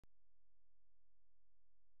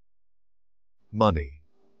Money.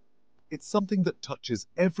 It's something that touches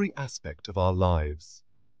every aspect of our lives.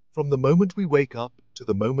 From the moment we wake up to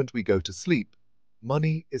the moment we go to sleep,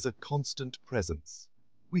 money is a constant presence.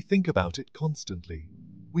 We think about it constantly.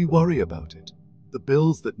 We worry about it. The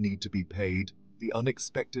bills that need to be paid, the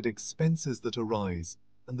unexpected expenses that arise,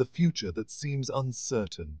 and the future that seems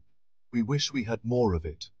uncertain. We wish we had more of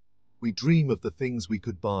it. We dream of the things we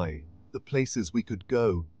could buy, the places we could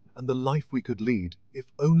go, and the life we could lead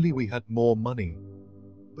if only we had more money.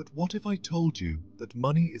 But what if I told you that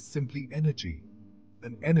money is simply energy?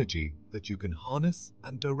 An energy that you can harness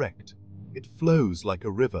and direct. It flows like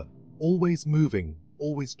a river, always moving,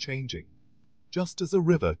 always changing. Just as a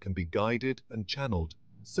river can be guided and channeled,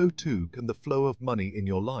 so too can the flow of money in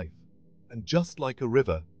your life. And just like a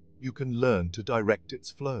river, you can learn to direct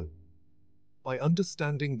its flow. By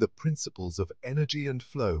understanding the principles of energy and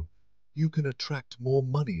flow, you can attract more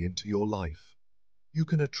money into your life. You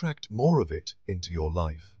can attract more of it into your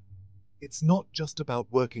life. It's not just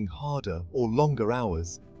about working harder or longer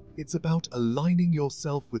hours, it's about aligning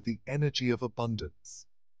yourself with the energy of abundance.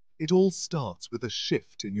 It all starts with a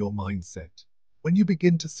shift in your mindset. When you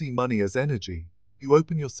begin to see money as energy, you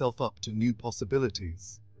open yourself up to new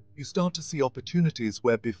possibilities. You start to see opportunities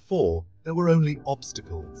where before there were only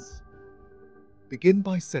obstacles. Begin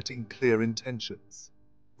by setting clear intentions.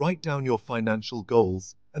 Write down your financial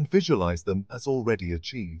goals and visualize them as already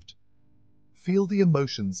achieved. Feel the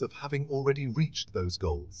emotions of having already reached those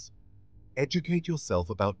goals. Educate yourself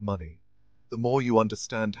about money. The more you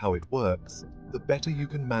understand how it works, the better you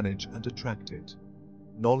can manage and attract it.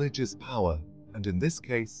 Knowledge is power, and in this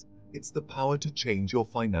case, it's the power to change your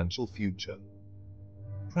financial future.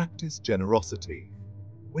 Practice generosity.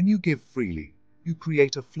 When you give freely, you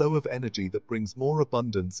create a flow of energy that brings more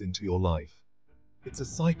abundance into your life. It's a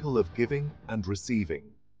cycle of giving and receiving.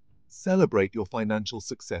 Celebrate your financial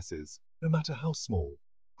successes, no matter how small.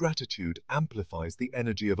 Gratitude amplifies the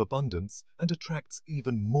energy of abundance and attracts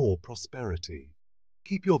even more prosperity.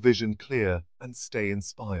 Keep your vision clear and stay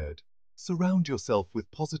inspired. Surround yourself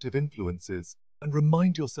with positive influences and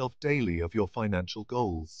remind yourself daily of your financial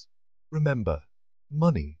goals. Remember,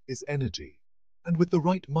 money is energy, and with the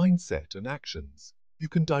right mindset and actions, you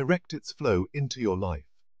can direct its flow into your life,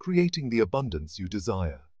 creating the abundance you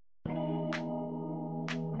desire.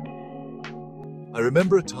 I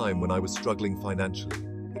remember a time when I was struggling financially.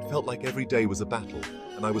 It felt like every day was a battle,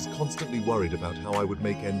 and I was constantly worried about how I would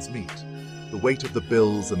make ends meet. The weight of the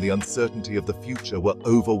bills and the uncertainty of the future were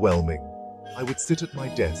overwhelming. I would sit at my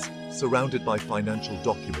desk, surrounded by financial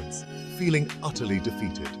documents, feeling utterly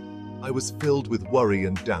defeated. I was filled with worry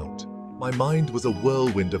and doubt. My mind was a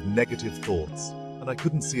whirlwind of negative thoughts, and I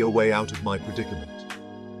couldn't see a way out of my predicament.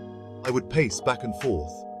 I would pace back and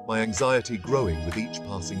forth, my anxiety growing with each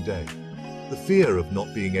passing day. The fear of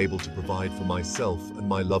not being able to provide for myself and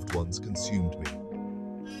my loved ones consumed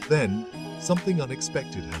me. Then, something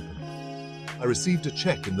unexpected happened. I received a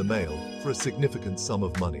check in the mail for a significant sum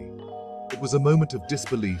of money. It was a moment of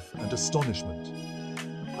disbelief and astonishment.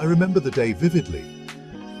 I remember the day vividly.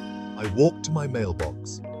 I walked to my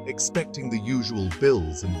mailbox, expecting the usual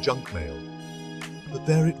bills and junk mail. But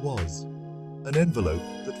there it was, an envelope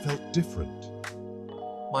that felt different.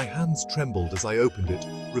 My hands trembled as I opened it,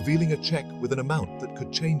 revealing a check with an amount that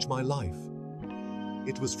could change my life.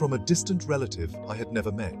 It was from a distant relative I had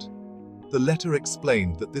never met. The letter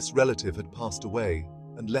explained that this relative had passed away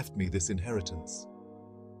and left me this inheritance.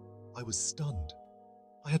 I was stunned.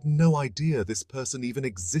 I had no idea this person even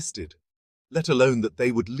existed, let alone that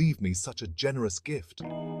they would leave me such a generous gift.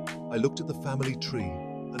 I looked at the family tree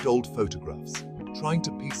and old photographs, trying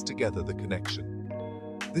to piece together the connection.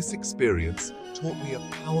 This experience taught me a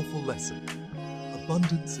powerful lesson.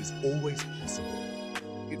 Abundance is always possible.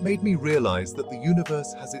 It made me realize that the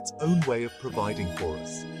universe has its own way of providing for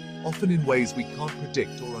us, often in ways we can't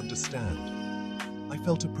predict or understand. I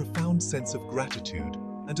felt a profound sense of gratitude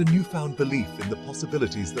and a newfound belief in the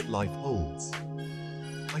possibilities that life holds.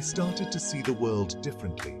 I started to see the world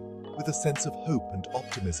differently, with a sense of hope and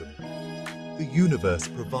optimism. The universe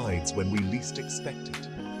provides when we least expect it.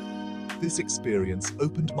 This experience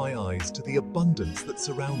opened my eyes to the abundance that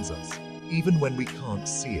surrounds us, even when we can't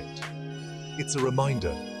see it. It's a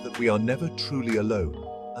reminder that we are never truly alone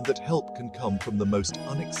and that help can come from the most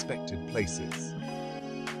unexpected places.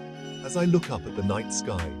 As I look up at the night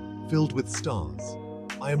sky, filled with stars,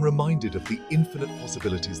 I am reminded of the infinite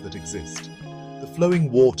possibilities that exist. The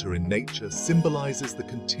flowing water in nature symbolizes the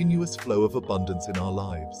continuous flow of abundance in our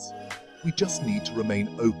lives. We just need to remain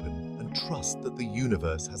open and trust that the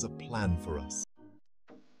universe has a plan for us.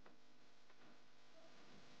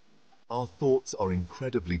 Our thoughts are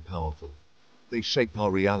incredibly powerful. They shape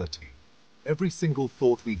our reality. Every single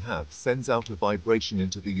thought we have sends out a vibration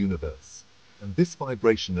into the universe, and this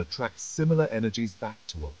vibration attracts similar energies back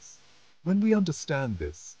to us. When we understand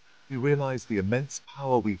this, we realize the immense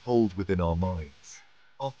power we hold within our minds.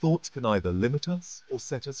 Our thoughts can either limit us or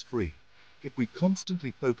set us free. If we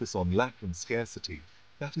constantly focus on lack and scarcity,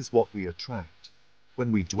 that is what we attract.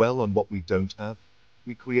 When we dwell on what we don't have,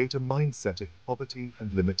 we create a mindset of poverty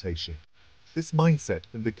and limitation. This mindset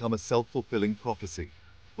can become a self-fulfilling prophecy,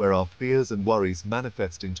 where our fears and worries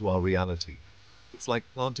manifest into our reality. It's like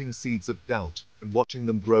planting seeds of doubt and watching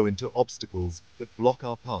them grow into obstacles that block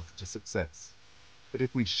our path to success. But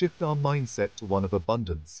if we shift our mindset to one of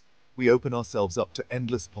abundance, we open ourselves up to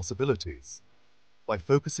endless possibilities. By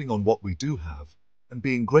focusing on what we do have and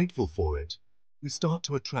being grateful for it, we start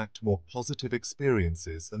to attract more positive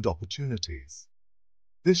experiences and opportunities.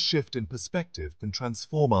 This shift in perspective can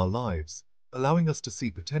transform our lives, allowing us to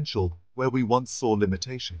see potential where we once saw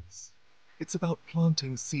limitations. It's about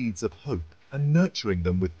planting seeds of hope and nurturing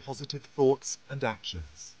them with positive thoughts and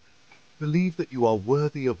actions. Believe that you are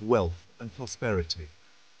worthy of wealth and prosperity.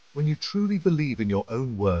 When you truly believe in your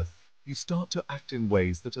own worth, you start to act in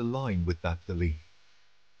ways that align with that belief.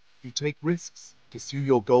 You take risks, pursue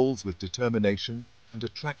your goals with determination, and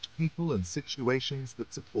attract people and situations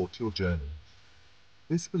that support your journey.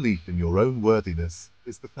 This belief in your own worthiness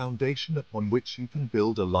is the foundation upon which you can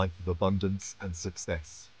build a life of abundance and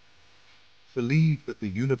success. Believe that the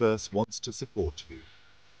universe wants to support you.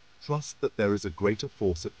 Trust that there is a greater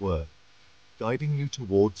force at work, guiding you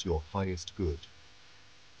towards your highest good.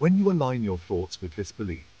 When you align your thoughts with this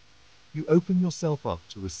belief, you open yourself up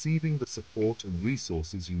to receiving the support and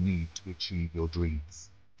resources you need to achieve your dreams.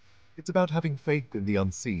 It's about having faith in the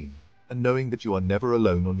unseen and knowing that you are never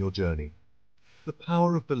alone on your journey. The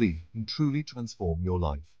power of belief can truly transform your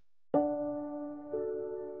life.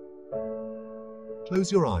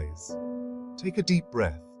 Close your eyes. Take a deep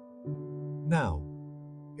breath. Now,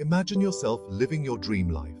 imagine yourself living your dream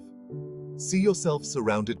life. See yourself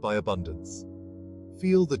surrounded by abundance.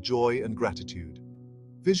 Feel the joy and gratitude.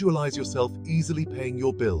 Visualize yourself easily paying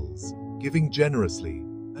your bills, giving generously,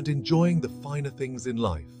 and enjoying the finer things in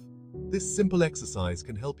life. This simple exercise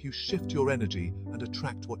can help you shift your energy and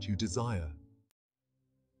attract what you desire.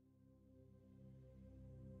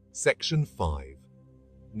 Section 5.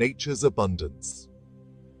 Nature's Abundance.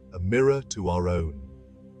 A mirror to our own.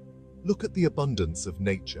 Look at the abundance of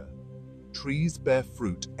nature. Trees bear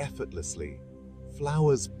fruit effortlessly.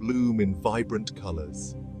 Flowers bloom in vibrant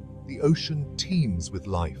colors. The ocean teems with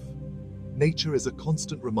life. Nature is a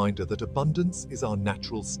constant reminder that abundance is our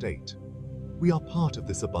natural state. We are part of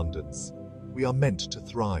this abundance. We are meant to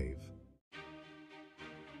thrive.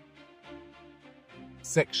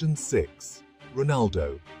 Section 6.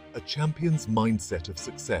 Ronaldo, a champion's mindset of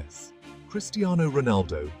success. Cristiano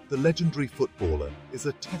Ronaldo, the legendary footballer, is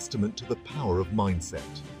a testament to the power of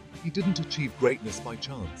mindset. He didn't achieve greatness by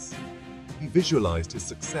chance. He visualized his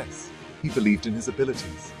success. He believed in his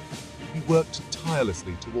abilities. He worked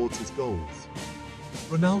tirelessly towards his goals.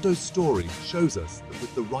 Ronaldo's story shows us that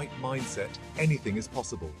with the right mindset, anything is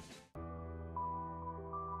possible.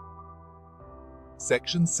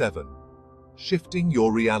 Section 7. Shifting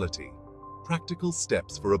your reality. Practical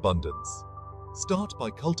steps for abundance. Start by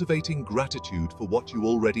cultivating gratitude for what you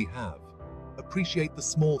already have. Appreciate the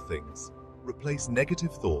small things. Replace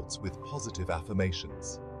negative thoughts with positive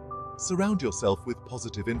affirmations. Surround yourself with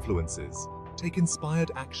positive influences. Take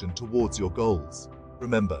inspired action towards your goals.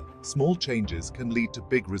 Remember, small changes can lead to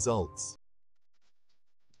big results.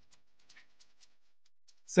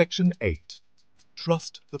 Section 8.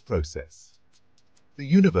 Trust the process. The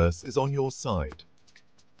universe is on your side.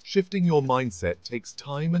 Shifting your mindset takes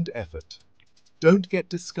time and effort. Don't get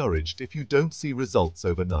discouraged if you don't see results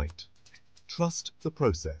overnight. Trust the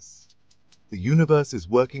process. The universe is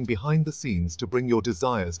working behind the scenes to bring your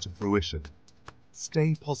desires to fruition.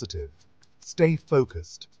 Stay positive, stay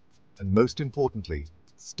focused, and most importantly,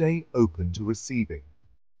 stay open to receiving.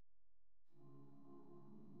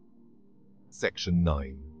 Section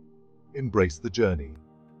 9. Embrace the journey.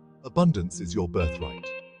 Abundance is your birthright.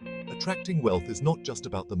 Attracting wealth is not just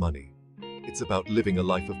about the money. It's about living a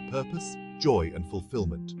life of purpose, joy, and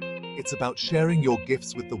fulfillment. It's about sharing your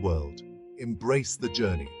gifts with the world. Embrace the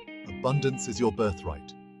journey. Abundance is your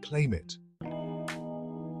birthright. Claim it.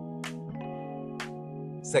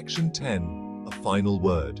 Section 10. A final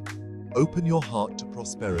word. Open your heart to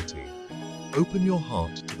prosperity. Open your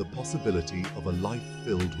heart to the possibility of a life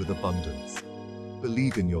filled with abundance.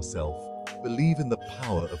 Believe in yourself. Believe in the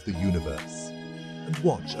power of the universe. And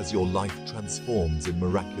watch as your life transforms in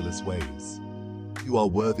miraculous ways. You are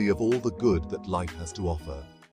worthy of all the good that life has to offer.